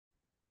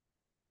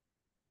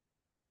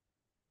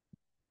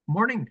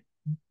Morning.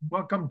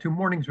 Welcome to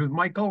Mornings with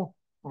Michael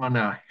on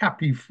a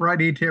happy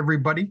Friday to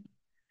everybody.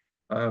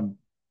 Um,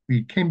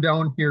 we came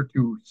down here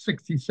to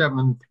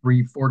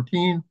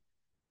 67,314.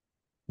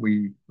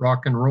 We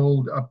rock and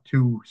rolled up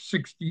to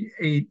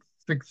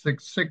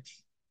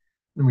 68,666.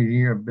 And we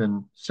have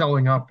been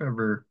selling up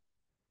ever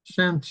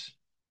since.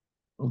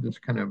 We'll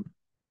just kind of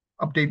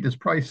update this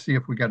price, see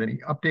if we got any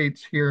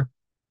updates here.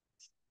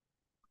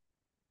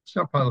 It's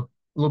up a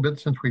little bit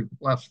since we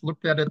last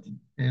looked at it.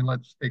 And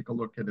let's take a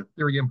look at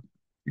Ethereum,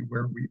 see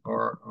where we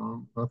are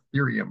on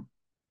Ethereum.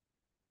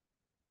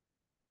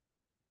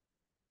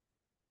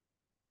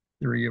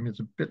 Ethereum is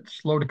a bit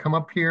slow to come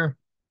up here.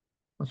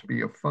 Must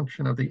be a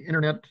function of the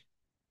internet.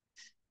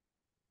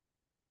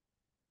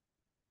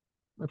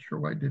 Not sure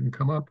why it didn't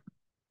come up.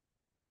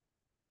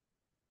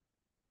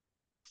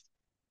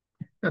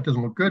 That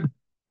doesn't look good.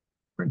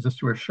 Brings us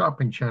to a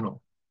shopping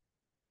channel.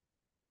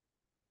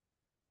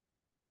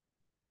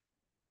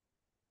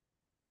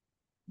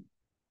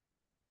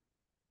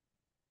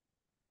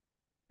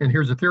 And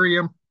here's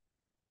Ethereum.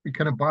 We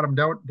kind of bottomed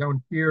out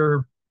down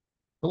here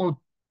below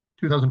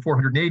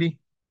 2,480.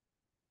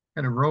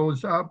 Kind of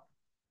rose up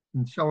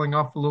and selling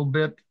off a little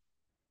bit.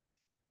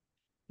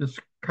 Just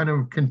kind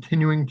of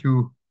continuing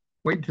to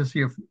wait to see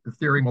if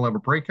Ethereum will have a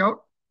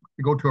breakout.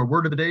 We go to our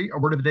word of the day.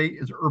 Our word of the day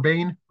is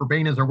urbane.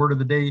 Urbane is our word of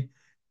the day.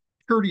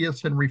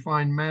 Courteous and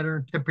refined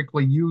manner,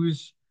 typically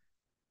used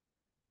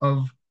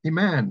of a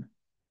man.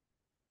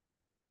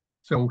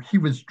 So he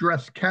was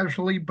dressed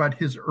casually, but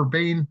his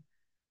urbane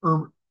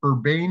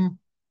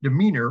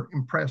demeanor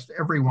impressed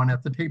everyone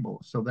at the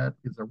table. So that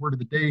is our word of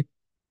the day.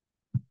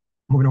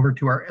 Moving over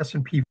to our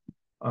S&P.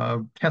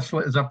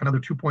 Tesla is up another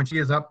 2 points. He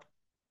is up.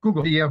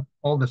 Google,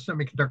 all the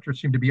semiconductors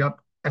seem to be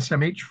up.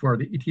 SMH for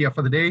the ETF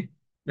of the day.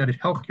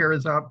 United Healthcare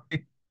is up.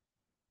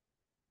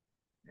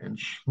 And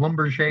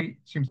Schlumberger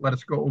seems to let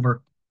us go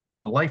over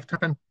a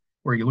lifetime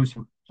where you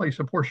place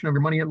a portion of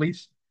your money at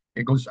least.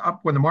 It goes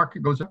up when the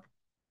market goes up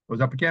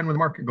again when the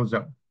market goes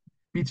up.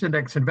 Beats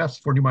Index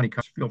Invest for new money.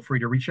 Feel free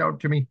to reach out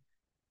to me.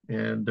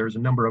 And there's a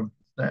number of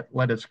that.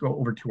 Let us go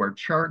over to our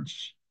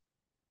charts.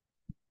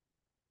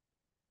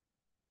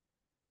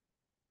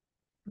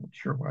 Not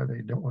sure why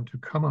they don't want to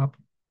come up.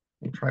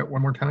 We'll try it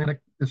one more time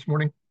this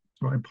morning.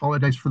 So I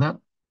apologize for that.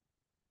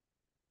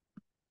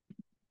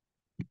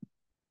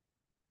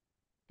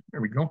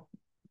 There we go.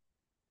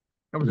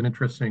 That was an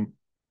interesting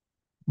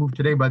move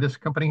today by this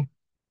company.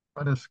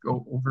 Let us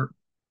go over.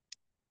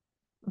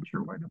 Not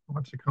sure why it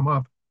wants to come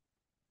up.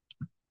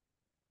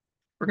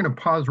 We're going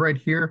to pause right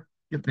here,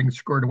 get things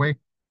scored away.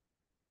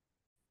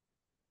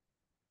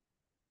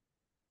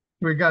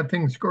 We got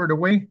things scored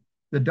away.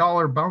 The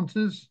dollar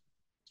bounces.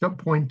 It's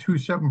up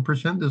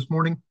 0.27% this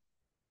morning.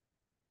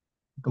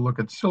 Take a look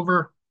at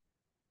silver.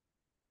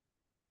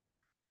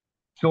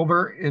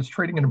 Silver is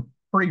trading in a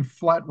pretty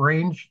flat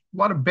range. A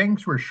lot of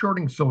banks were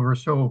shorting silver,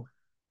 so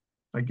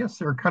I guess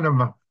they're kind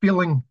of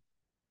feeling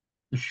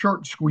the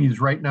short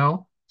squeeze right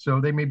now. So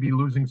they may be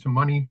losing some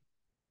money.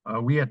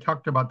 We had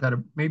talked about that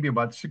maybe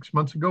about 6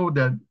 months ago,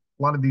 that a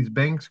lot of these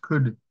banks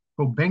could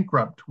go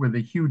bankrupt with a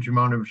huge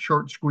amount of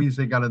short squeeze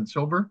they got in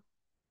silver.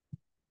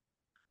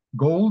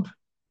 Gold,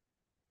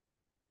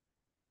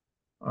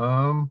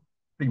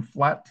 pretty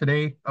flat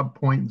today, up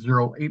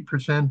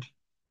 0.08%.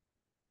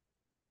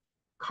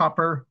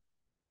 Copper,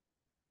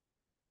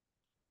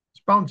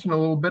 it's bouncing a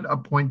little bit,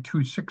 up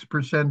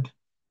 0.26%.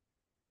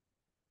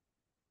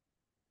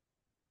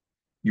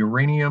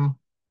 Uranium,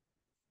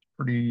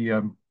 pretty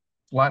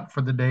flat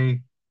for the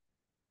day.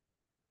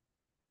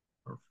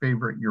 Our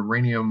favorite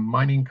uranium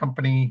mining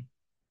company,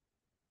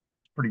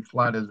 it's pretty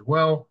flat as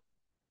well.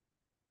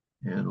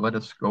 And let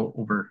us go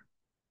over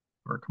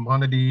our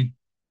commodity.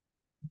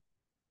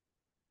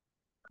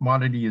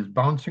 Commodity is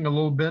bouncing a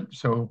little bit,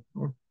 so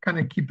we'll kind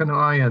of keep an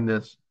eye on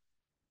this,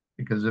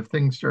 because if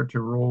things start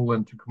to roll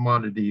into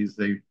commodities,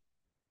 they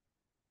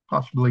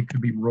possibly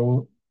could be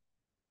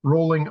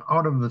rolling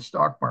out of the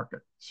stock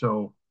market.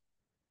 So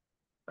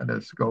let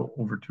us go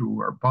over to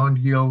our bond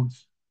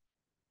yields.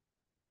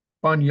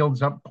 Bond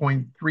yields up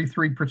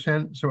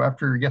 0.33%. So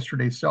after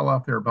yesterday's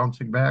sell-off, they're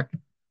bouncing back.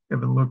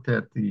 Haven't looked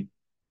at the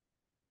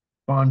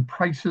bond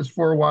prices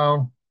for a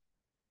while.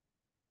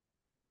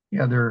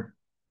 Yeah, they're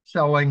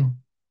selling,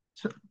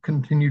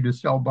 continue to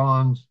sell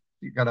bonds.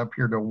 You got up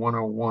here to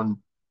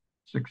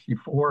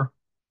 101.64,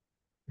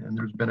 and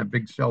there's been a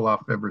big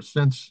sell-off ever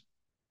since.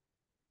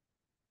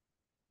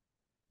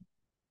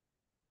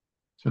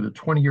 So the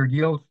 20-year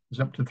yield is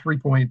up to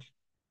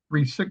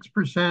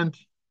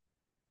 3.36%.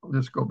 I'll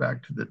just go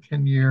back to the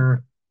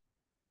 10-year.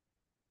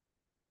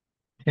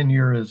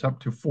 10-year is up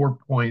to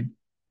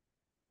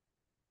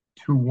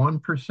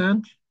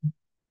 4.21%.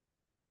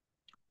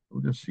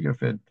 We'll just see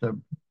if it, so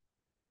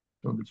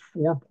it's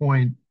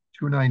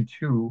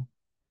 4.292,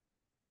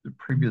 the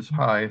previous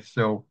high.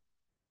 So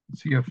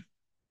let's see if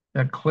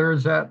that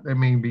clears that. That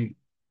may be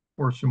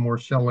for some more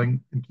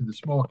selling into the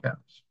small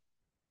caps.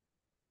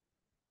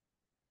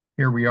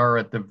 Here we are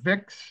at the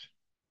VIX.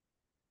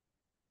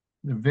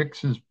 The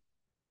VIX is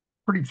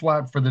pretty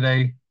flat for the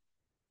day,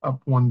 up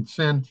 1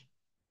 cent,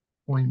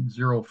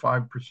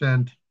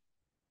 0.05%.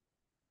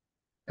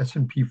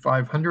 S&P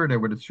 500, I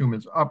would assume,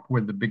 is up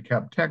with the big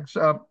cap techs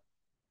up.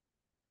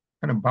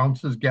 Kind of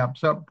bounces,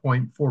 gaps up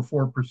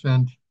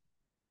 0.44%.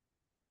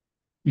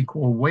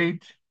 Equal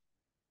weight,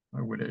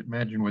 I would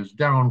imagine, was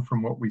down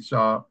from what we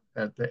saw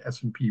at the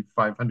S&P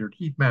 500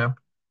 heat map,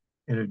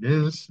 and it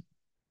is.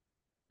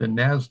 The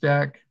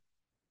NASDAQ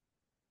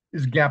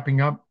is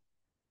gapping up.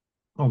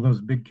 All those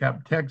big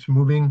cap techs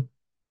moving.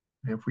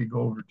 If we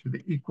go over to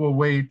the equal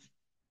weight,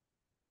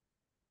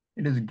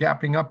 it is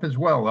gapping up as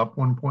well, up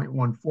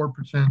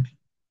 1.14%.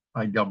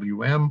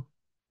 IWM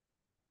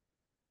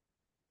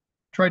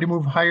tried to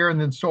move higher and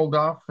then sold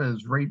off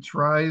as rates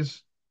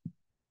rise.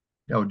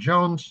 Dow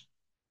Jones,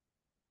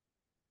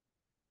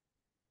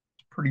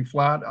 pretty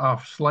flat,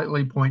 off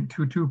slightly,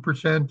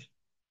 0.22%. Let's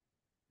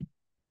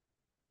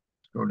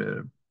go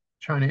to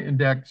China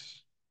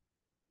index.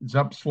 It's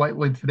up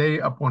slightly today,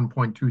 up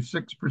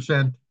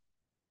 1.26%.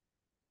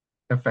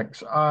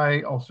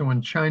 FXI, also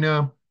in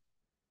China,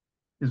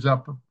 is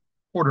up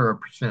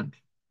 0.25%.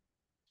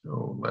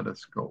 So let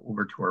us go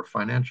over to our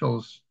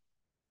financials.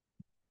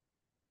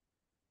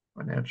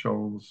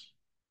 Financials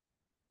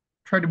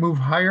tried to move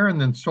higher and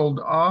then sold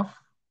off.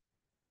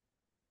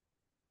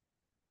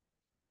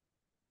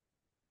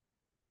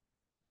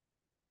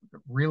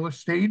 Real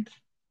estate,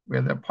 we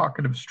had that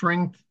pocket of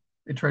strength.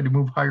 They tried to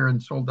move higher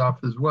and sold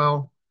off as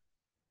well.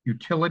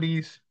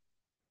 Utilities,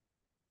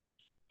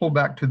 pull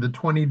back to the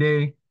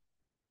 20-day.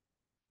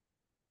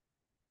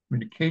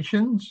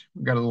 Communications,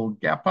 we got a little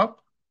gap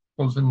up.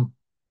 Closing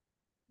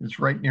is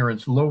right near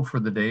its low for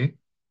the day.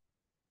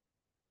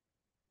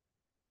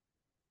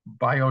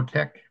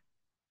 Biotech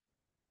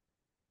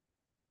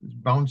is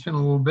bouncing a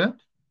little bit.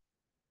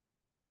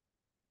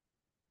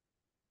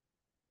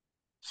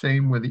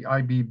 Same with the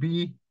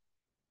IBB.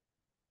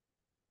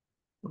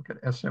 Look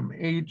at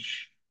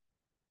SMH,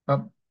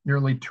 up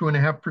nearly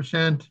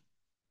 2.5%.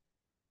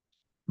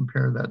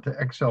 Compare that to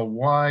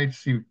XLY.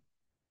 See,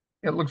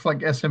 it looks like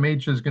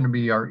SMH is going to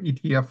be our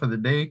ETF of the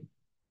day.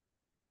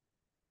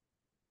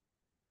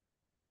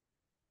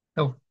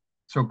 Health,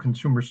 so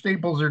consumer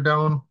staples are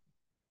down.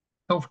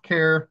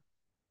 Healthcare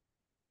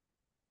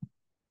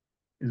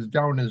is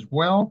down as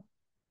well.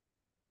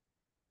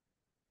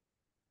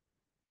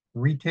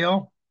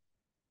 Retail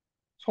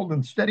is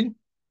holding steady.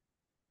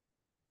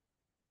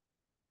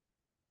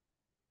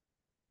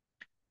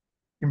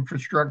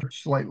 Infrastructure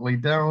slightly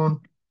down.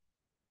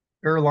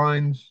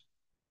 Airlines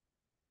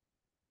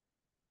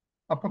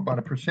up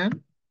about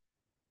 1%.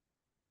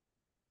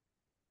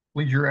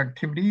 Leisure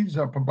activities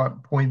up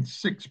about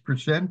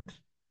 0.6%.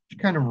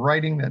 It's kind of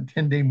riding that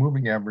 10-day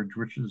moving average,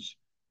 which is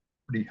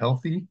pretty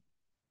healthy.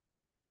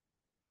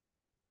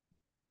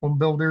 Home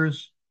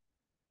builders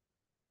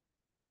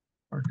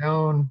are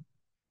down.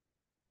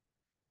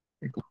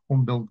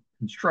 Home build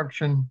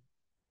construction,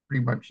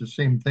 pretty much the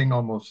same thing,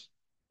 almost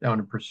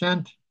down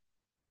 1%.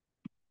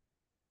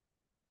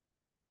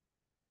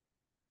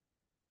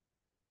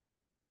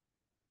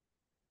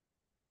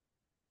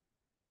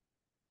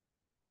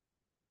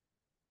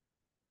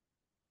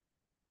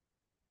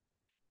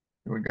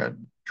 We got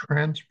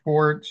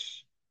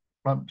transports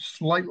up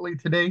slightly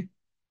today.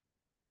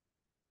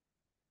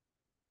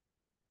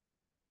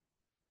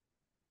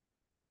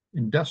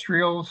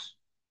 Industrials,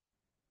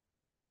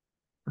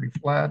 pretty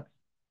flat.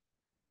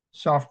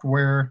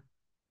 Software,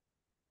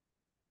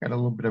 got a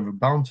little bit of a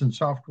bounce in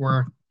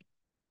software.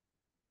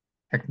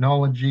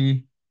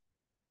 Technology,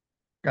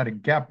 got a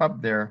gap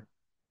up there.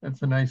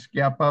 That's a nice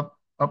gap up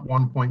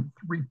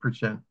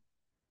 1.3%.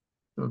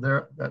 So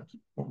there, that's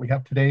what we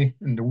have today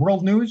in the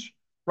world news.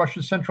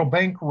 Russia's central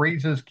bank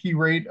raises key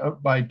rate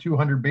up by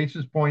 200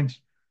 basis points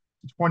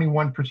to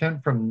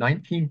 21% from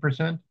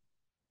 19%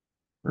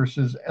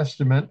 versus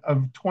estimate of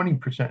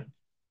 20%.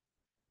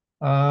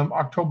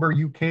 October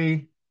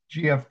UK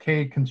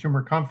GfK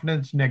consumer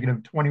confidence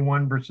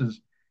 -21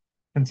 versus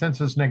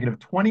consensus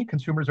 -20.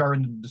 Consumers are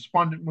in a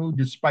despondent mood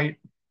despite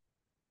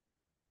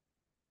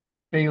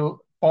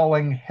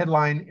falling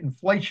headline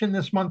inflation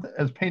this month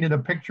has painted a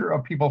picture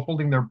of people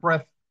holding their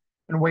breath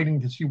and waiting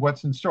to see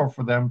what's in store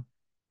for them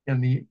in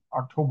the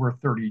October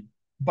 30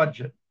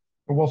 budget.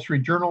 The Wall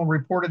Street Journal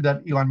reported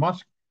that Elon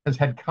Musk has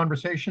had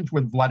conversations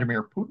with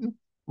Vladimir Putin.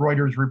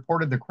 Reuters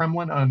reported the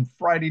Kremlin on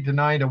Friday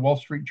denied a Wall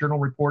Street Journal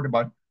report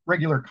about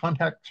regular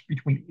contacts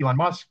between Elon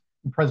Musk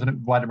and President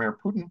Vladimir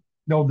Putin.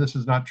 No, this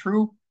is not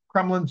true.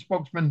 Kremlin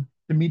spokesman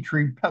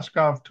Dmitry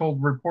Peskov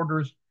told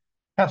reporters.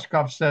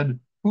 Peskov said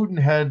Putin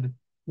had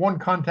one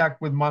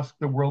contact with Musk,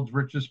 the world's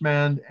richest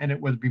man, and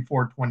it was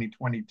before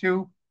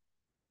 2022.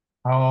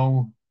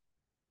 Oh,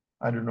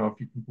 I don't know if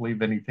you can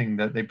believe anything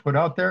that they put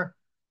out there,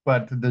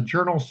 but the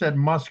journal said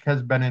Musk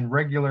has been in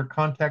regular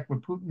contact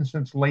with Putin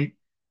since late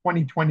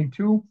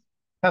 2022.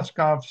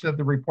 Peskov said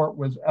the report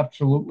was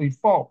absolutely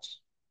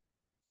false,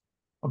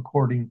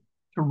 according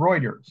to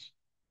Reuters.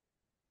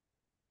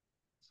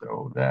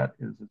 So that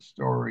is a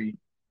story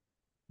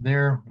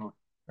there. I'll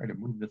try to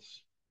move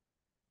this.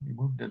 We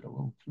moved it a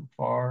little too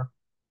far.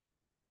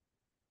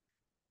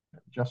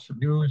 Adjust the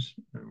news,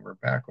 and we're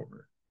back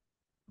over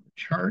the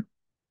chart.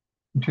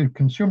 To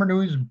consumer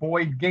news,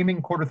 Boyd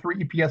Gaming quarter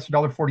three EPS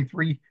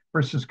 $1.43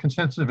 versus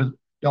consensus of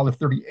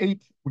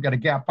 $1.38. We got a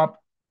gap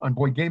up on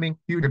Boyd Gaming,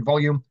 huge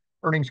volume.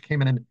 Earnings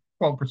came in at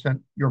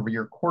 12% year over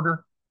year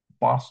quarter.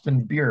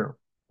 Boston Beer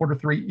quarter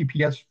three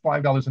EPS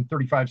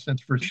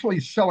 $5.35 for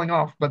initially selling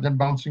off, but then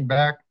bouncing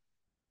back.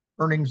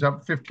 Earnings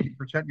up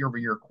 15% year over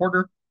year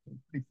quarter.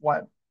 Pretty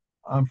flat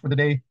for the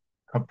day.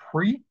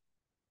 Capri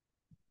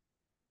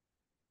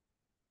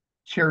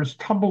shares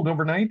tumbled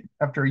overnight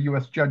after a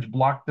U.S. judge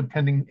blocked the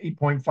pending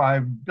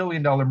 $8.5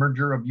 billion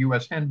merger of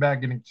U.S.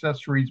 handbag and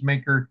accessories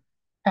maker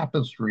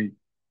Tapestry.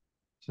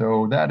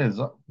 So that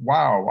is,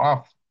 wow,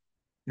 off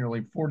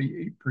nearly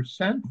 48%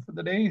 for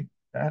the day.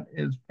 That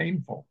is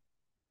painful.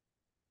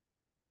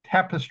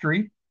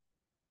 Tapestry,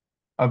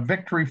 a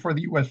victory for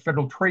the U.S.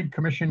 Federal Trade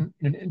Commission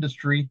in an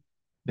industry.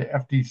 The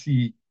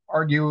FTC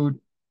argued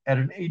at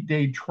an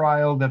 8-day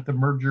trial that the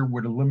merger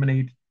would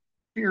eliminate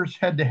fierce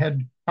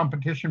head-to-head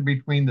competition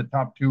between the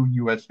top two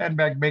U.S.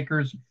 handbag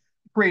makers,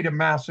 create a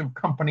massive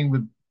company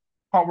with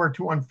power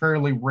to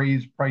unfairly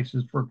raise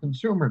prices for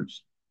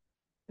consumers.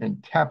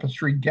 And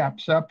Tapestry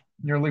gaps up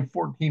nearly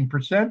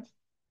 14%.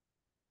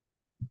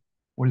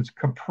 What is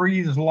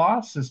Capri's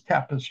loss is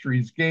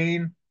Tapestry's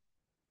gain.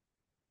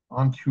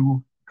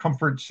 Onto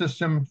Comfort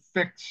System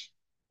Fix.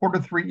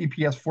 Quarter three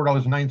EPS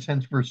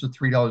 $4.09 versus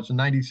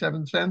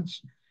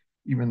 $3.97,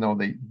 even though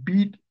they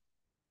beat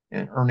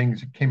and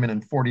earnings came in at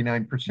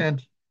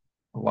 49%.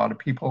 A lot of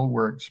people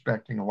were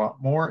expecting a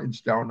lot more.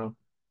 It's down to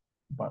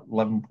about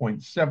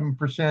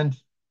 11.7%.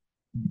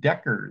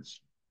 Deckers,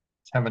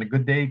 it's having a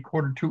good day.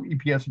 Quarter two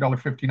EPS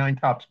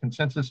 $1.59, tops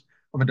consensus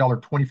of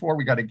 $1.24.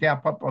 We got a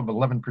gap up of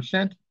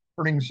 11%.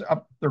 Earnings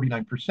up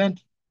 39%.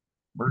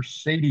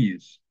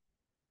 Mercedes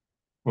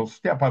will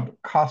step up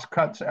cost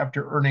cuts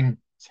after earnings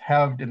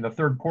halved in the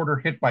third quarter,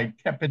 hit by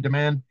tepid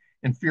demand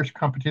and fierce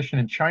competition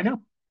in China.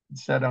 It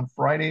said on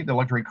Friday the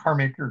luxury car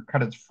maker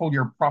cut its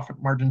full-year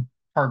profit margin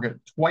target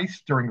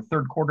twice during the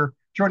third quarter,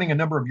 joining a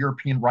number of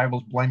European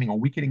rivals blaming a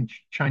weakening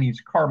Chinese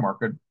car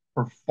market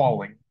for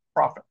falling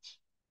profits.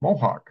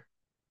 Mohawk,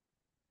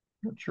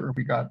 not sure if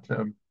we got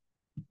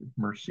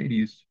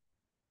Mercedes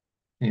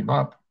came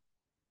up.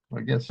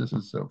 I guess this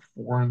is a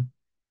foreign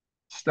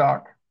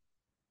stock.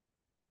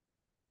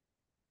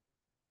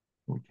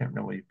 We can't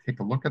really take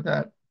a look at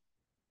that.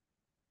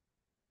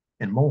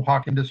 And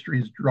Mohawk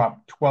Industries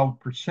dropped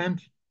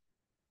 12%.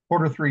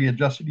 Quarter three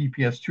adjusted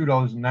EPS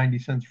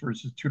 $2.90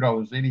 versus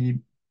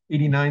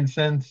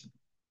 $2.89.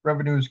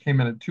 Revenues came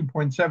in at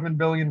 $2.7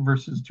 billion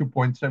versus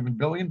 $2.7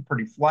 billion,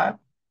 pretty flat.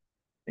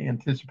 They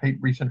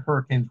anticipate recent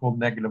hurricanes will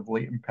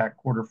negatively impact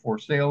quarter four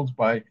sales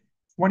by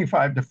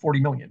 25 to 40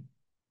 million.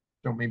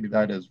 So maybe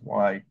that is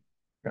why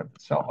we got the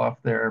sell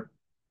off there.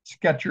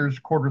 Skechers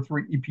quarter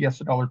three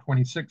EPS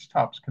 $1.26,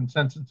 tops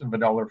consensus of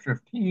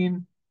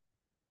 $1.15,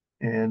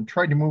 and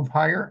tried to move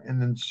higher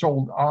and then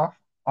sold off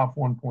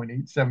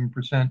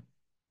 1.87%.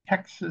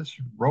 Texas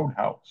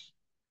Roadhouse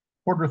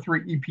quarter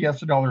three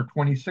EPS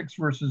 $1.26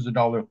 versus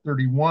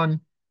 $1.31.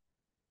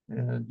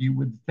 And you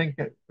would think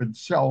it would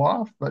sell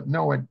off, but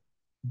no, it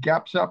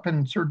gaps up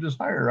and surges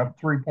higher, up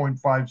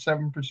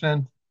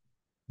 3.57%.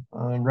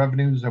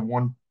 Revenues of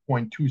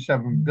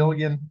 $1.27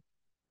 billion.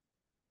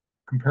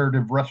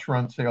 Comparative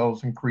restaurant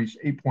sales increased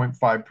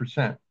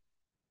 8.5%.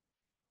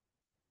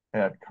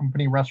 At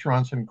company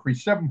restaurants,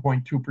 increased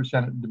 7.2%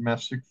 at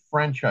domestic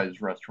franchise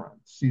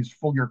restaurants. Sees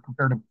full-year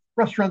comparative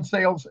restaurant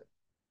sales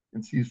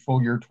and sees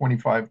full-year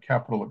 25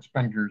 capital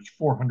expenditures,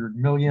 $400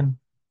 million.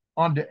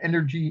 On to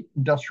energy,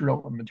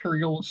 industrial, and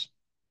materials.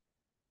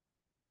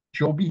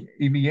 Joby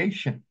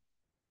Aviation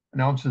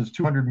announces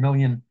 $200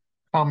 million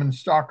common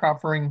stock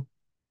offering.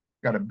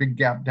 Got a big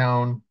gap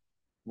down.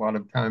 A lot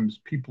of times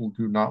people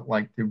do not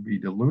like to be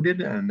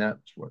diluted, and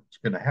that's what's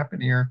going to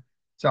happen here.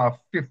 It's off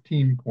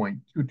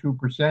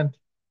 15.22%.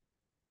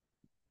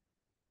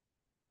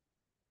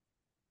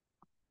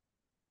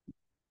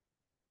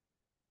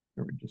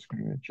 We're just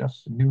going to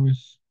adjust the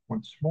news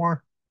once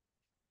more.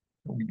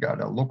 We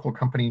got a local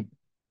company,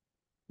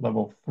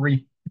 level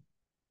three.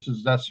 This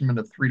is estimate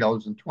of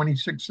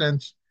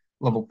 $3.26.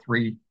 Level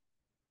three,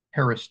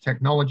 Harris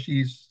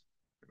Technologies.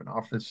 We have an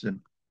office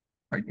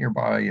right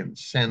nearby in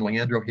San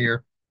Leandro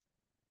here.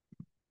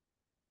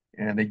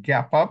 And they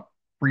gap up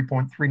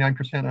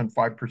 3.39% on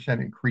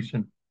 5% increase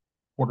in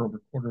quarter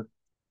over quarter,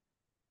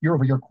 year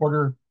over year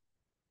quarter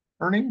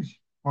earnings.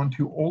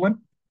 Onto Olin,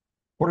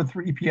 quarter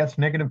three EPS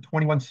negative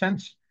 21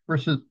 cents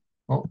versus,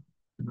 oh,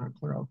 did not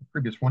clear out the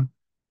previous one,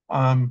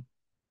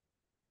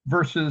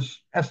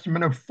 versus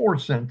estimate of 4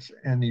 cents,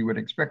 and you would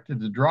expect it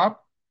to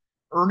drop.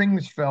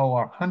 Earnings fell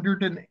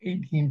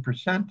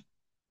 118%.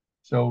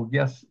 So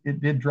yes,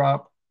 it did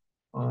drop.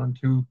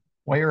 Onto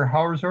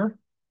Weyerhaeuser.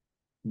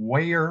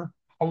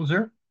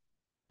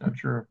 Not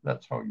sure if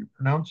that's how you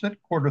pronounce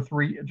it. Quarter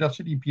three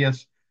adjusted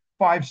EPS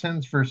 5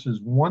 cents versus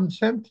 1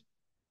 cent.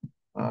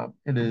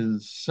 It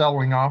is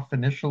selling off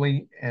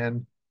initially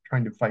and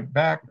trying to fight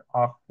back,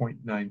 off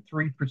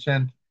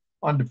 0.93%.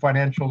 On to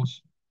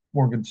financials.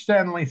 Morgan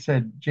Stanley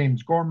said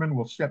James Gorman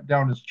will step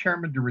down as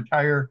chairman to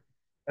retire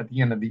at the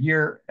end of the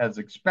year as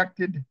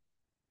expected,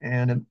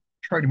 and it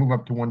tried to move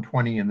up to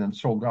 120 and then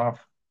sold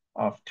off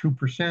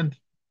 2%.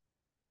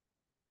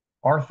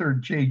 Arthur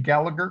J.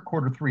 Gallagher,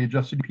 quarter three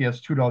adjusted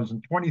EPS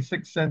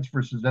 $2.26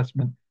 versus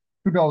estimate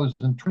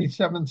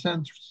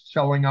 $2.27,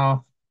 selling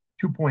off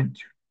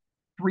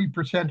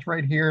 2.3%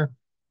 right here.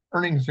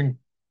 Earnings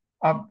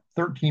up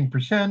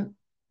 13%.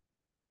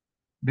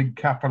 Big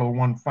Capital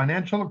One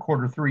Financial,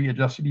 quarter three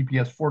adjusted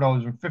EPS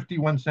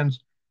 $4.51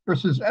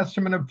 versus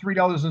estimate of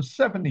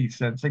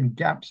 $3.70, and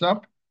gaps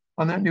up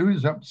on that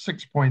news, up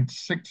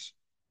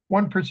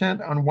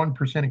 6.61% on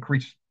 1%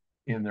 increase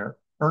in their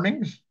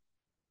earnings.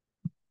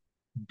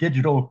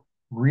 Digital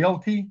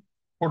Realty,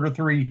 quarter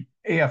three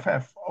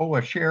AFFO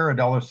a share,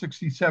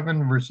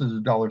 $1.67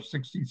 versus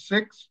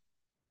 $1.66.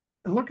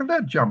 And look at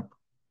that jump.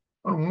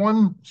 On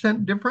 1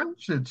 cent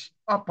difference, it's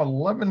up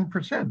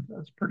 11%.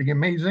 That's pretty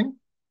amazing.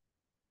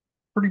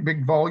 Pretty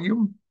big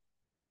volume.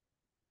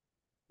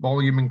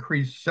 Volume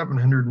increased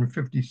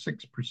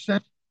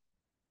 756%.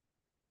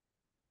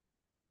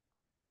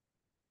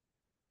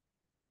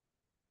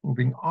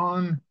 Moving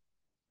on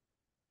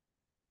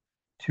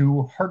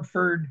to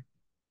Hartford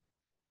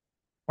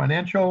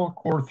Financial,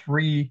 core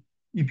three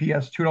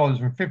EPS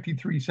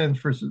 $2.53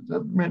 versus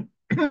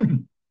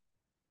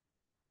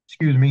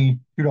excuse me,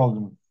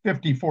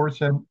 $2.54.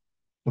 So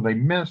they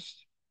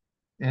missed,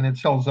 and it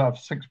sells off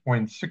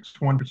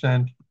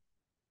 6.61%.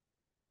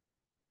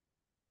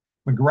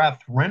 McGrath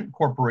Rent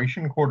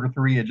Corporation, quarter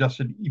three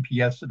adjusted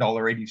EPS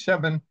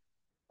 $1.87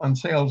 on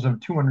sales of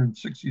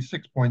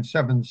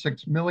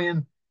 $266.76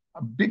 million.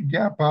 A big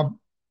gap up.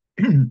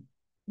 And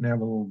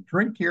have a little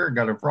drink here.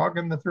 Got a frog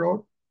in the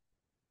throat.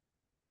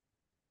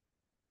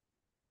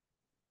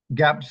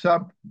 Gaps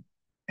up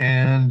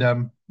and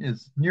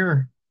is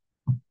near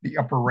the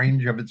upper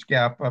range of its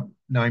gap, up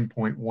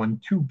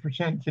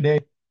 9.12% today.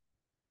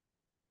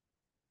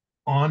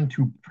 On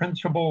to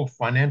Principal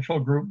Financial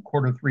Group,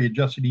 quarter three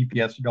adjusted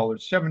EPS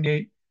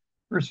 $1.78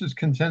 versus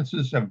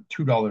consensus of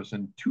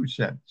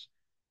 $2.02.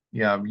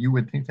 Yeah, you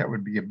would think that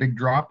would be a big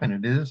drop, and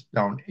it is,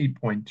 down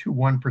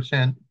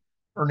 8.21%.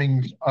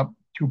 Earnings up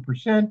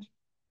 2%.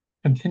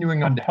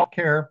 Continuing on to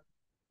healthcare,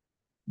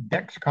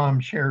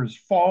 Dexcom shares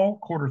fall,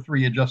 quarter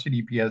three adjusted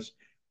EPS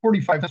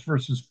 45 cents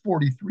versus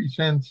 43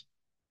 cents.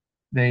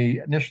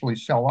 They initially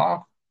sell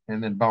off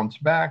and then bounce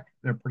back.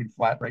 They're pretty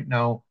flat right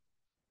now,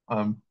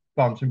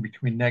 bouncing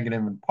between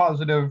negative and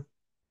positive.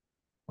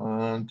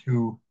 On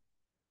to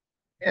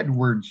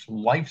Edwards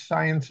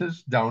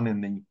Lifesciences down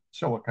in the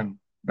Silicon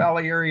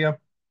Valley area.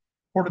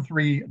 Quarter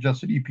three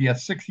adjusted EPS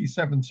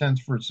 67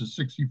 cents versus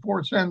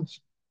 64 cents,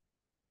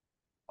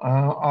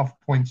 off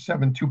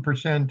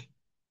 0.72%.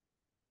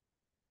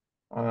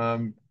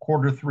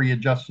 Quarter three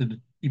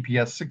adjusted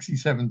EPS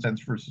 67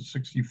 cents versus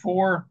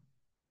 64.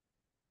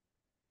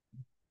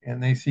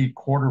 And they see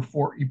quarter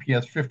four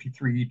EPS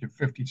 53 to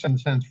 57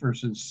 cents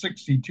versus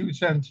 62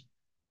 cents.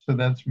 So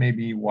that's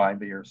maybe why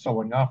they are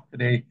selling off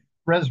today.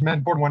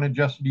 ResMed, quarter one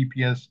adjusted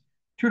EPS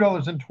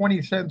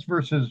 $2.20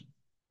 versus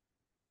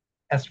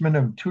estimate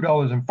of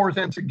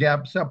 $2.04. It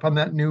gaps up on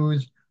that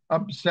news,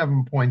 up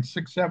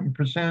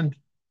 7.67%.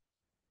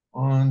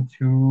 On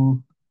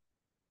to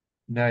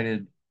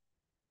United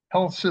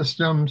Health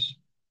Systems.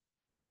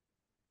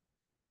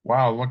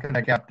 Wow, look at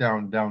that gap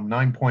down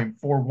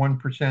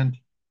 9.41%.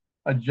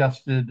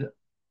 Adjusted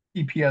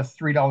EPS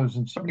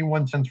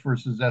 $3.71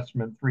 versus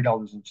estimate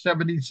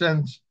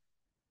 $3.70,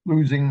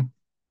 losing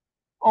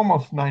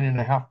almost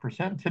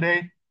 9.5%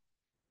 today.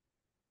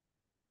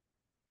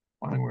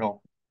 I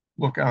will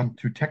look on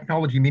to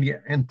technology,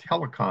 media, and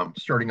telecom,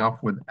 starting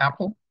off with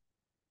Apple.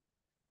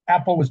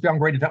 Apple was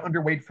downgraded to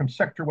underweight from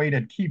sector weight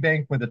at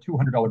KeyBank with a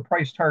 $200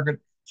 price target,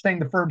 saying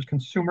the firm's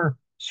consumer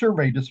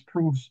survey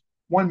disproves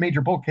one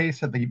major bull case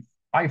that the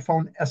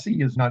iPhone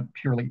SE is not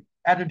purely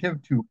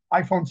additive to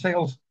iPhone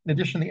sales. In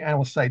addition, the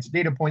analyst cites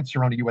data points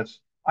surrounding U.S.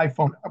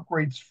 iPhone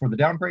upgrades for the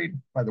downgrade.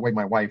 By the way,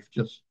 my wife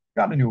just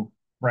got a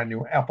brand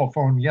new Apple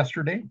phone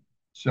yesterday.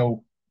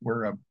 So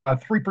we're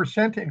about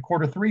 3% in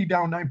quarter three,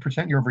 down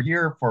 9% year over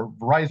year for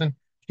Verizon,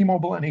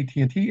 T-Mobile, and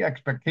AT&T.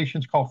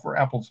 Expectations call for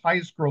Apple's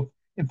highest growth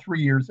in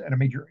 3 years and a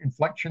major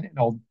inflection in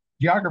all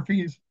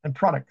geographies and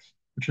products,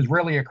 which has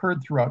rarely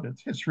occurred throughout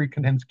its history,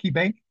 contends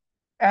KeyBank.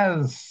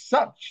 As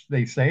such,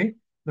 they say,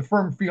 the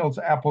firm feels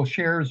Apple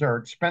shares are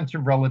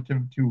expensive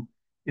relative to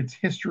its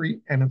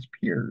history and its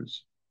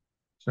peers.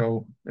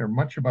 So they're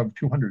much above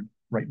 200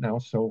 right now.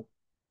 So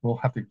we'll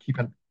have to keep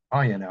an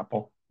eye on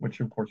Apple, which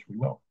of course we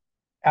will.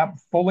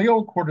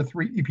 Appfolio, quarter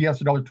three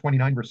EPS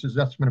 $1.29 versus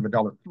estimate of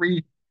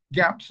 $1.03.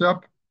 Gaps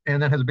up,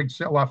 and that has a big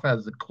sell-off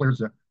as it clears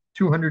a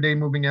 200-day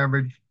moving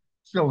average.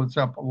 Still, it's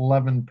up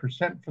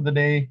 11% for the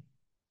day.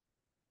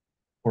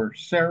 For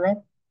Sarah,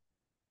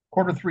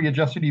 quarter three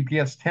adjusted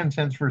EPS 10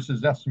 cents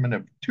versus estimate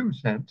of 2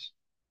 cents.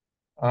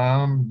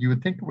 You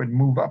would think it would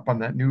move up on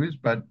that news,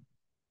 but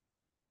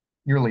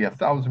nearly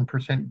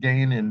 1,000%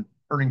 gain in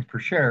earnings per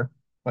share.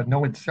 But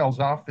no, it sells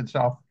off. It's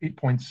off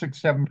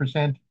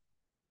 8.67%.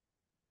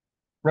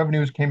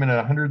 Revenues came in at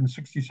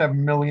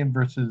 167 million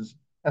versus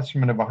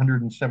estimate of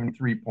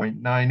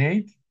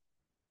 173.98.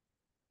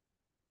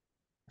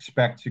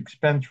 expects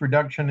expense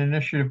reduction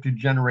initiative to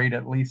generate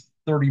at least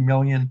 30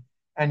 million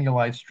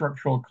annualized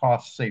structural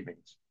cost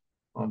savings.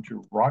 On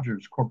to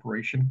Rogers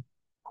Corporation.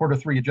 Quarter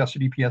three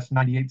adjusted EPS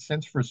 98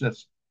 cents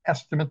versus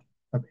estimate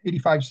of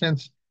 85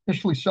 cents.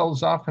 Initially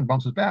sells off and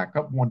bounces back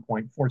up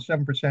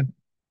 1.47%,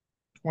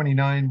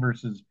 29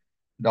 versus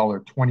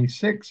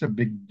 $1.26, a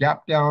big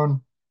gap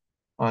down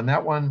on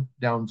that one,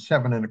 down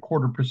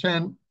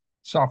 7.25%.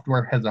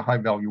 Software has a high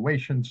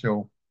valuation,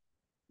 so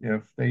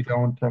if they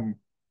don't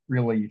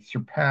really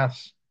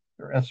surpass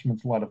their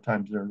estimates, a lot of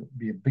times there'll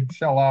be a big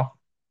sell-off.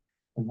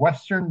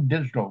 Western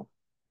Digital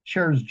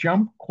shares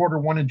jump, quarter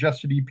one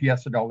adjusted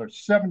EPS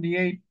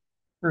 $1.78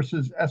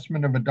 versus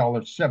estimate of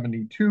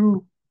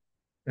 $1.72.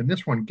 And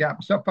this one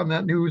gaps up on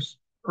that news,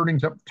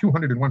 earnings up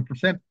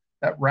 201%.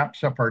 That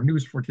wraps up our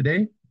news for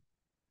today.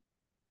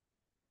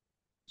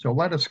 So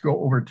let us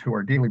go over to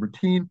our daily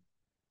routine,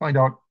 find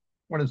out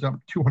what is up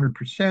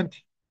 200%,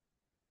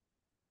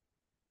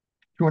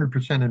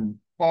 200% in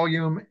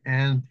volume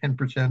and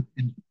 10%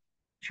 in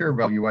share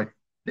value. I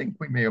think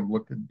we may have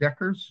looked at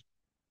Deckers.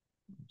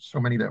 So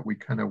many that we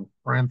kind of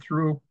ran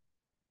through.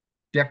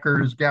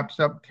 Deckers gaps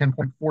up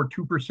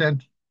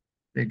 10.42%.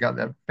 They got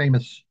that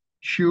famous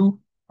shoe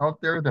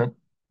out there that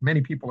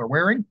many people are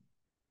wearing.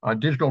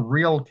 Digital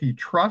Realty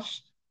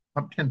Trust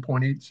up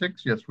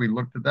 10.86. Yes, we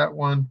looked at that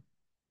one.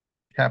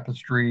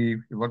 Tapestry,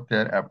 we looked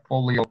at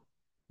Appfolio.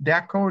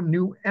 Daco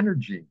New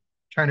Energy,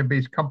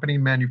 China-based company,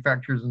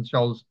 manufactures and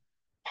sells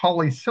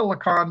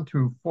polysilicon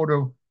to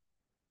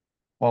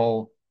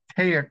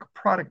photovoltaic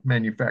product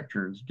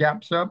manufacturers.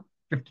 Gaps up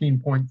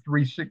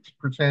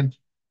 15.36%,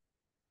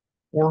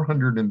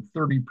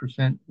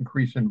 430%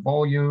 increase in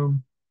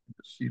volume. You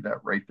can see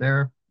that right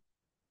there.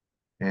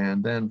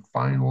 And then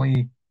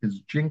finally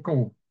is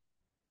Jinko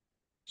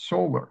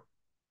Solar.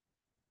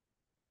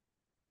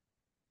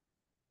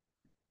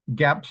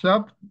 Gaps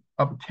up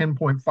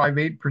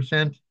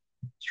 10.58%. It's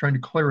trying to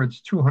clear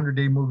its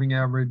 200-day moving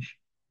average.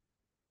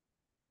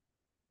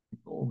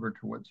 Go over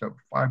to what's up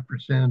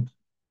 5%.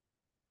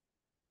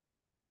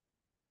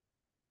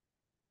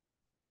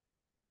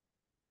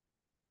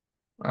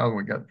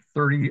 We got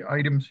 30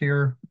 items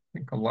here. I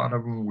think a lot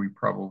of them we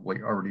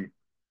probably already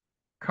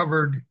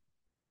covered.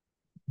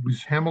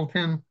 Booz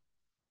Hamilton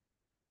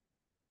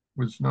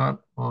was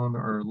not on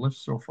our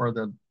list so far,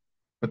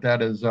 but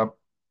that is up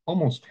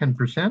almost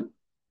 10%.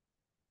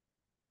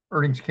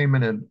 Earnings came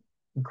in at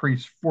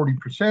increased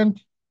 40%.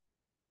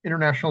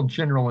 International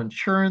General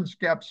Insurance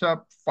gaps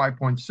up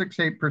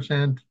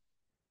 5.68%.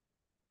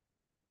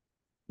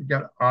 We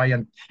got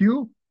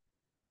IonQ,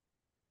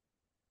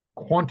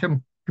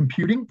 quantum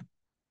computing.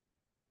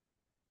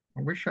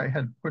 I wish I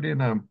had put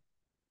in a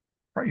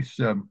price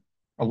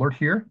alert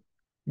here.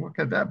 Look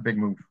at that big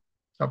move.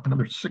 It's up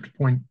another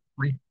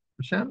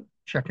 6.3%.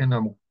 Check in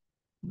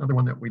another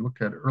one that we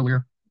looked at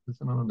earlier.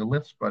 Isn't on the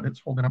list, but it's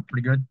holding up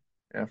pretty good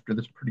after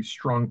this pretty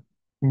strong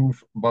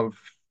move above,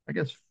 I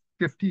guess,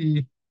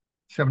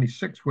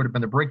 50.76 would have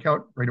been the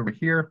breakout right over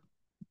here.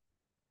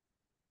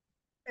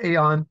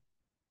 Aon,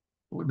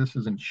 this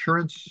is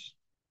insurance.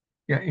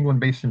 Yeah,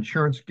 England-based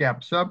insurance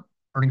gaps up.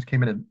 Earnings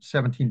came in at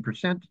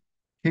 17%.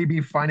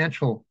 KB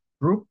Financial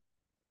Group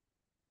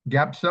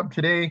gaps up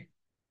today,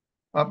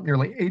 up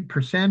nearly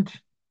 8%,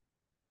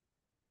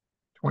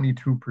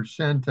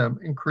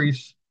 22%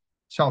 increase.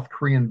 South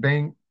Korean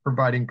bank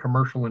providing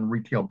commercial and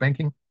retail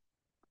banking.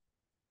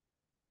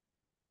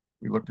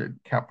 We looked at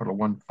Capital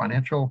One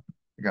Financial.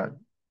 We got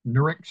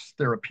Nurix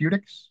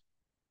Therapeutics.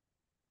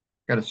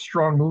 Got a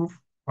strong move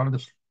out of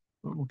this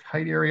little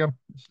tight area.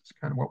 This is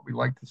kind of what we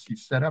like to see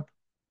set up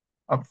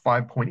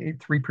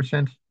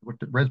 5.83%.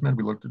 Looked at ResMed.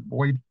 We looked at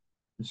Boyd.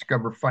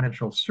 Discover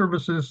Financial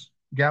Services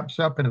gaps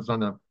up and is on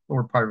the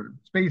lower part of the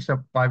space,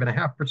 up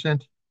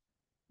 5.5%.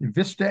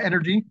 Vista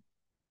Energy,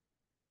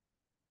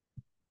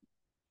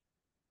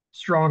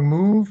 strong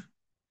move,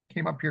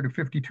 came up here to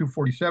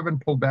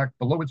 52.47, pulled back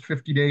below its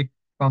 50-day,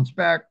 bounced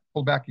back,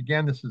 pulled back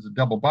again. This is a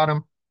double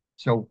bottom.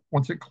 So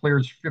once it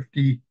clears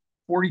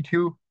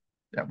 50.42,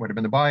 that would have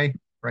been the buy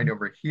right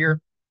over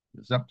here.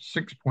 It's up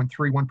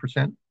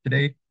 6.31%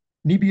 today.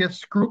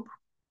 Nebius Group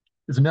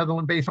is a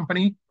Netherlands-based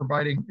company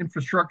providing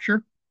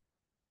infrastructure.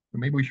 So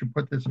maybe we should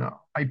put this in an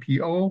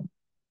IPO.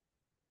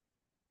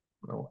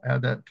 We'll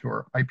add that to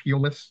our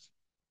IPO list.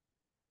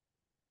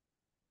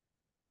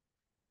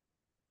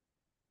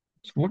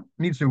 So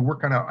needs to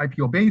work on an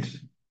IPO base.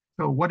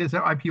 So what is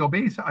an IPO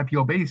base?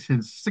 IPO base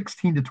is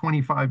 16 to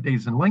 25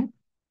 days in length.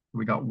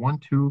 We got 1,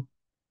 2,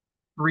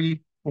 3,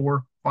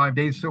 4, 5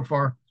 days so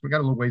far. So we got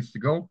a little ways to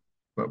go,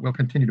 but we'll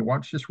continue to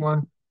watch this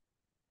one.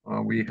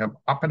 We have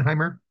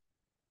Oppenheimer.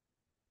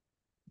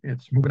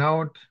 It's moving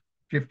out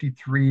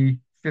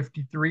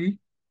 53.53.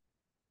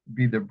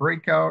 Be the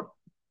breakout.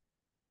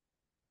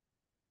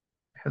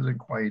 Hasn't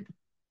quite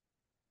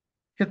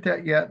hit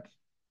that yet.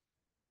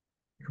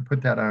 You can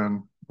put that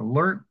on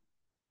alert.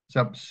 It's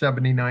up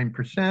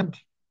 79%.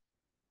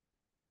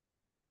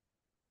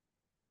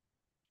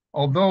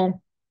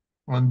 Although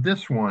on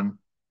this one,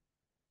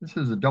 this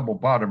is a double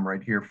bottom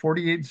right here,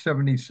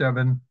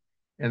 48.77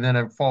 and then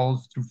it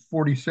falls to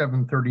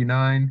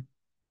 47.39.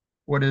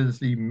 What is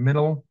the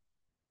middle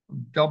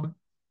double?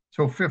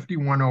 So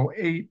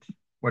 51.08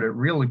 would it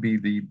really be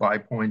the buy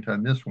point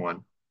on this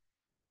one?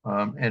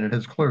 And it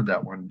has cleared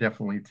that one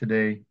definitely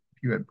today.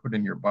 If you had put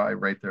in your buy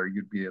right there,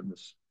 you'd be in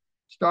this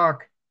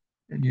stock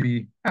and you'd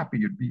be happy.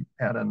 You'd be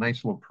at a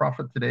nice little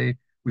profit today.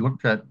 We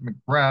looked at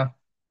McGrath.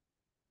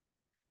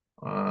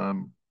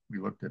 We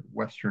looked at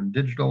Western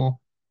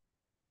Digital.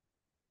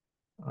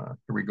 Here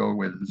we go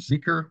with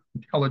Zeekr,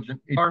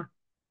 Intelligent HR.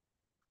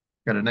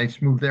 Got a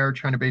nice move there.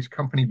 China-based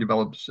company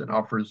develops and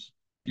offers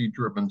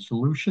D-driven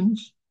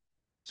solutions.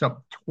 It's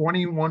up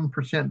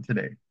 21%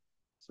 today.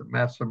 It's a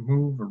massive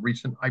move, a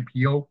recent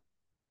IPO.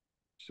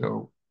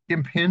 So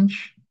Impinj,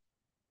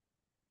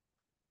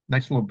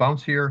 nice little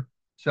bounce here.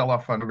 Sell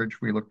off on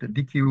average. We looked at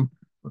DQ,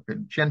 looked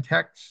at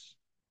Gentex,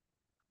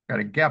 got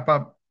a gap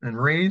up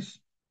and raise.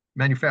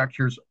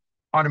 Manufactures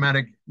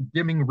automatic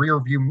dimming rear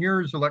view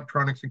mirrors,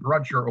 electronics, and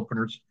garage door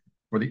openers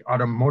for the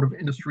automotive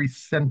industry.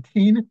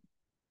 Centene,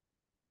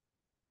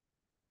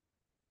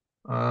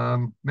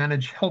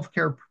 managed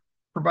healthcare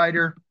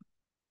provider,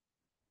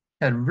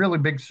 had really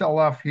big sell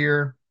off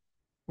here.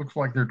 Looks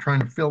like they're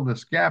trying to fill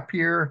this gap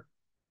here.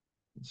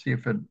 Let's see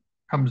if it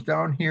comes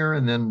down here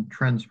and then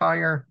trends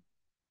higher.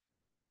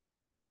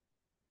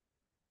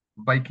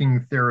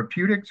 Viking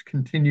Therapeutics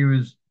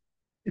continues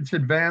its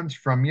advance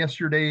from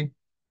yesterday.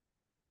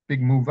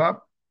 Big move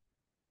up.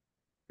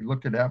 We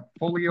looked at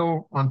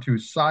Appfolio onto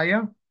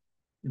Saya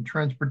in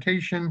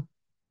transportation.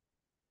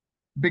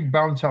 Big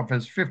bounce off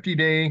his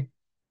 50-day.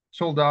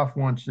 Sold off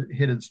once it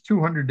hit its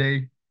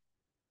 200-day.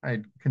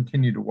 I'd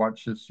continue to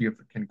watch this, see if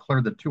it can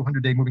clear the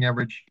 200-day moving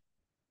average.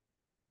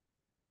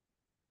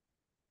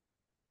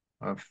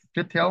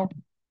 Fitel,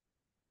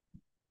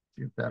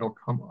 see if that'll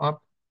come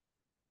up.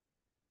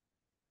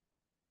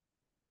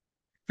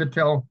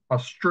 Fitel,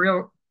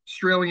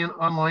 Australian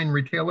online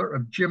retailer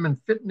of gym and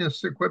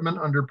fitness equipment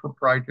under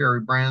proprietary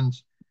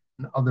brands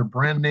and other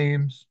brand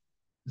names,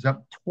 is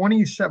up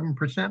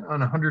 27% on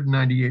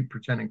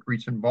 198%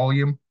 increase in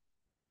volume.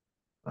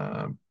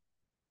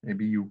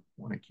 Maybe you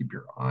want to keep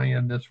your eye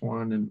on this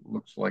one, and it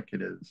looks like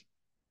it is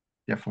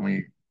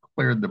definitely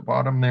cleared the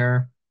bottom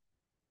there.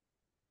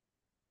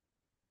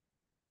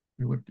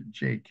 We looked at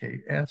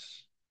JKS.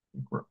 I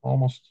think we're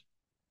almost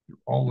through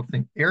all the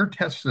things. Air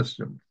test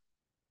system.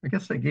 I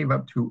guess I gave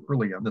up too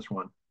early on this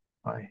one.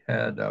 I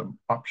had an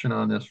option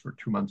on this for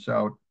 2 months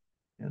out,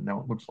 and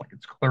now it looks like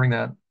it's clearing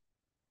that.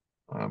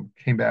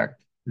 Came back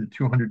to the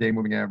 200-day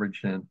moving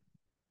average, and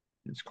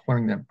it's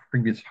clearing that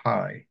previous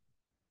high.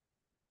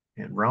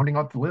 And rounding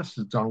out the list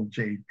is Donald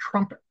J.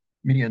 Trump,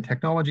 Media and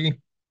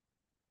Technology.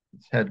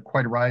 It's had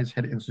quite a rise,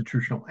 had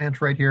institutional ant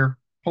right here,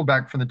 pulled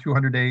back from the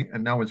 200-day,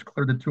 and now it's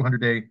cleared the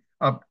 200-day,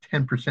 up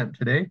 10%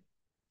 today.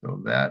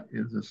 So that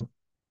is this.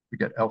 We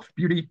got Elf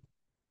Beauty,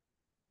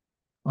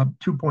 up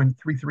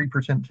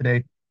 2.33%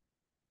 today.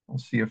 We'll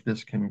see if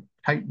this can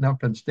tighten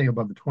up and stay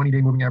above the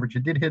 20-day moving average.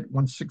 It did hit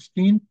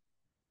 116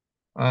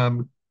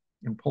 and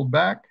pulled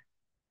back,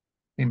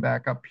 came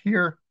back up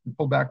here and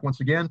pulled back once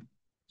again.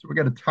 So we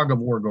got a tug of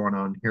war going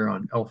on here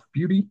on Elf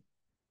Beauty.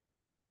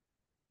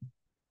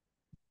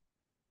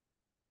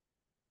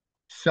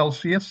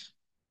 Celsius.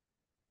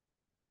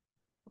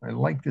 I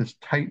like this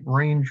tight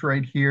range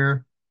right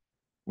here.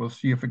 We'll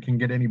see if it can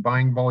get any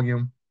buying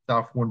volume. It's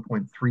off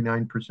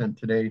 1.39%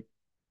 today.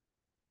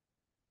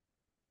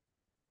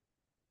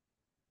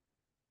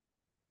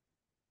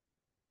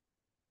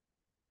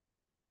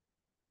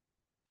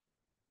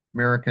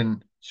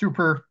 American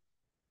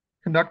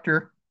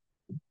Superconductor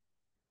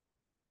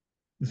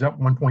is up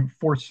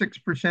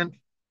 1.46%.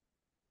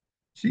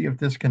 See if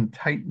this can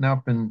tighten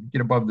up and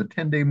get above the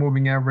 10-day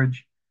moving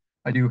average.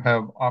 I do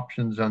have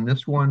options on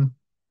this one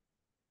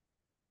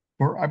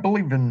for, I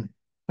believe, in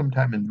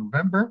sometime in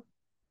November.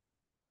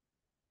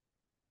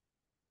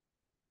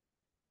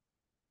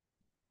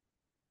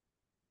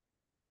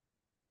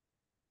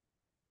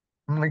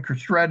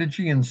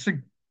 MicroStrategy in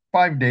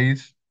 5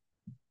 days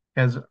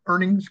has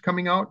earnings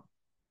coming out.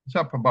 It's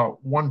up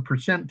about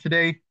 1%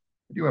 today.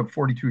 I do have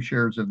 42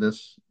 shares of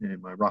this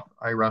in my Roth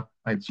IRA.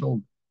 I had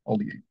sold all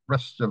the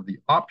rest of the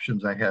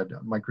options I had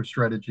on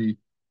MicroStrategy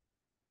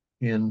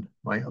in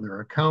my other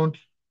account.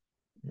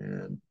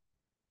 And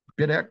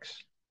BitX.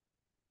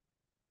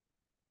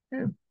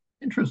 And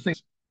interesting,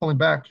 pulling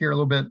back here a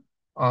little bit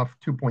off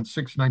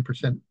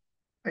 2.69%.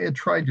 I had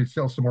tried to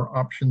sell some more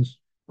options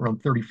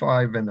around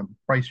 35 and the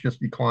price just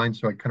declined,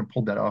 so I kind of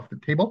pulled that off the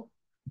table.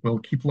 We'll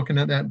keep looking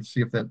at that and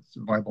see if that's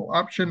a viable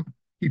option.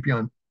 Keep you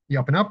on the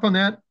up and up on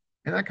that.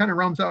 And that kind of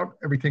rounds out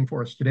everything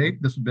for us today.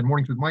 This has been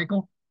Mornings with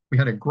Michael. We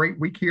had a great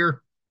week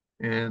here,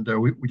 and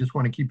we just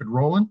want to keep it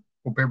rolling.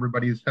 Hope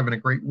everybody's having a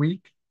great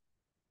week.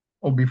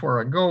 Oh,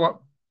 before I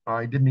go,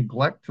 I did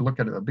neglect to look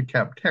at a big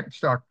cap tech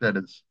stock that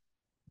is,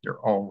 they're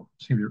all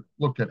seem to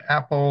look at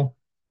Apple.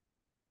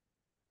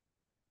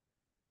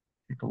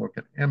 Take a look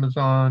at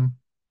Amazon.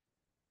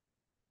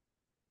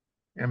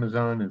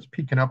 Amazon is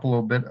peaking up a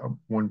little bit, up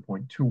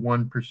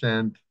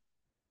 1.21%.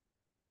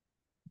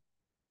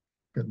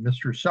 Got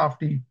Mr.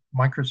 Softy,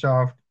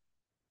 Microsoft,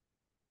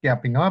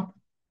 gapping up.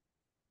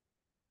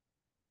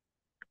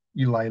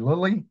 Eli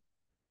Lilly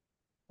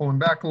pulling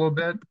back a little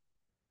bit.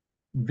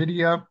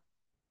 Nvidia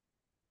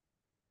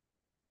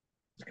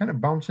is kind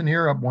of bouncing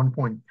here, up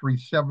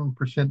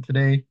 1.37%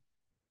 today.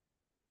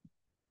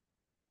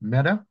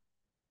 Meta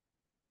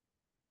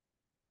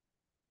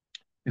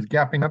is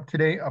gapping up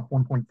today, up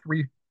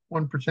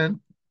 1.31%.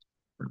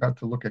 Forgot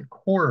to look at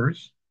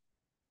cores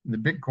in the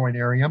Bitcoin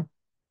area.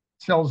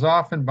 Sells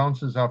off and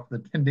bounces off the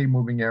 10-day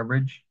moving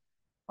average,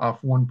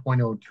 off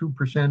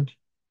 1.02%.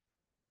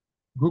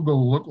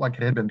 Google looked like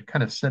it had been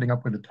kind of setting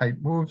up with the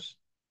tight moves.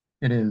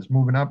 It is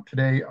moving up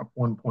today, up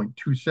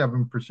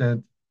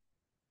 1.27%.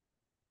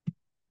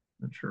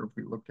 Not sure if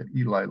we looked at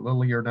Eli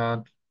Lilly or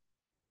not.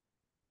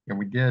 And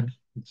we did.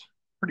 It's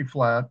pretty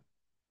flat.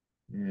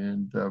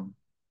 And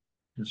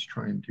just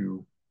trying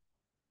to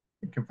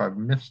think if I've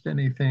missed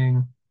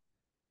anything.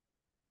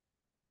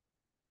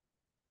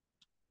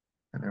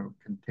 And I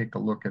can take a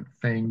look at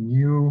Fang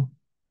Yu,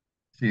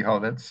 see how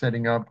that's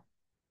setting up.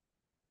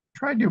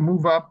 Tried to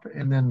move up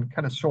and then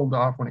kind of sold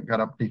off when it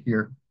got up to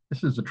here.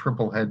 This is a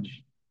triple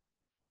hedge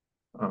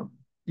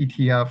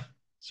ETF,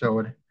 so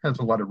it has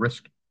a lot of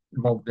risk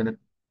involved in it.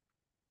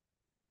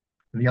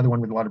 And the other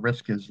one with a lot of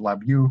risk is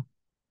ALAB.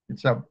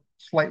 It's up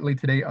slightly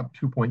today, up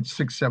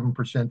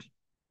 2.67%.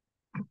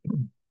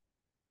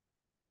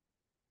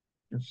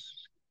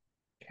 Just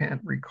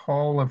can't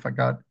recall if I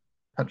got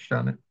touched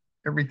on it.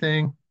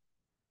 Everything.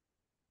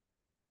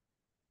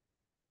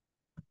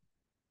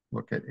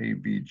 Look at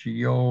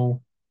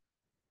ABGO.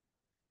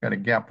 Got a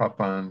gap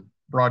up on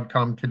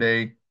Broadcom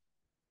today.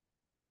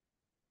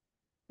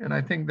 And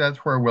I think that's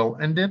where we'll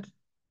end it.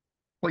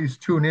 Please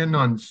tune in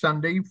on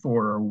Sunday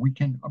for a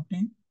weekend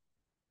update.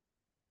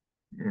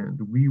 And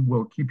we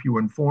will keep you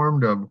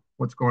informed of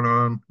what's going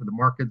on with the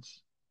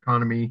markets,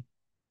 economy,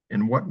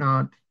 and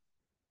whatnot.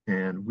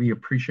 And we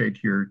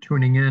appreciate your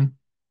tuning in.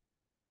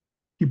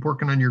 Keep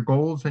working on your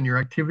goals and your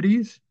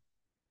activities.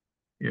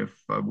 If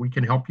we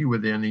can help you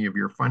with any of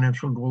your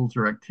financial goals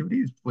or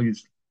activities,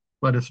 please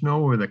let us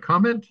know with a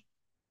comment.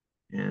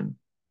 And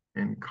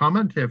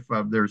comment if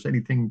there's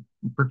anything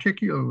in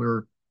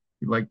particular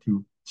you'd like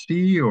to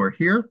see or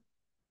hear.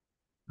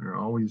 We're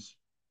always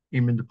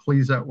aiming to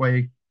please that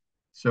way.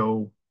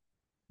 So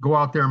go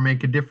out there and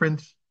make a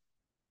difference.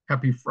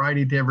 Happy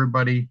Friday to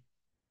everybody.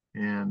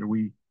 And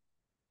we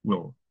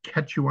will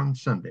catch you on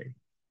Sunday.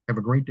 Have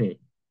a great day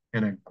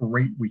and a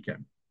great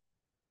weekend.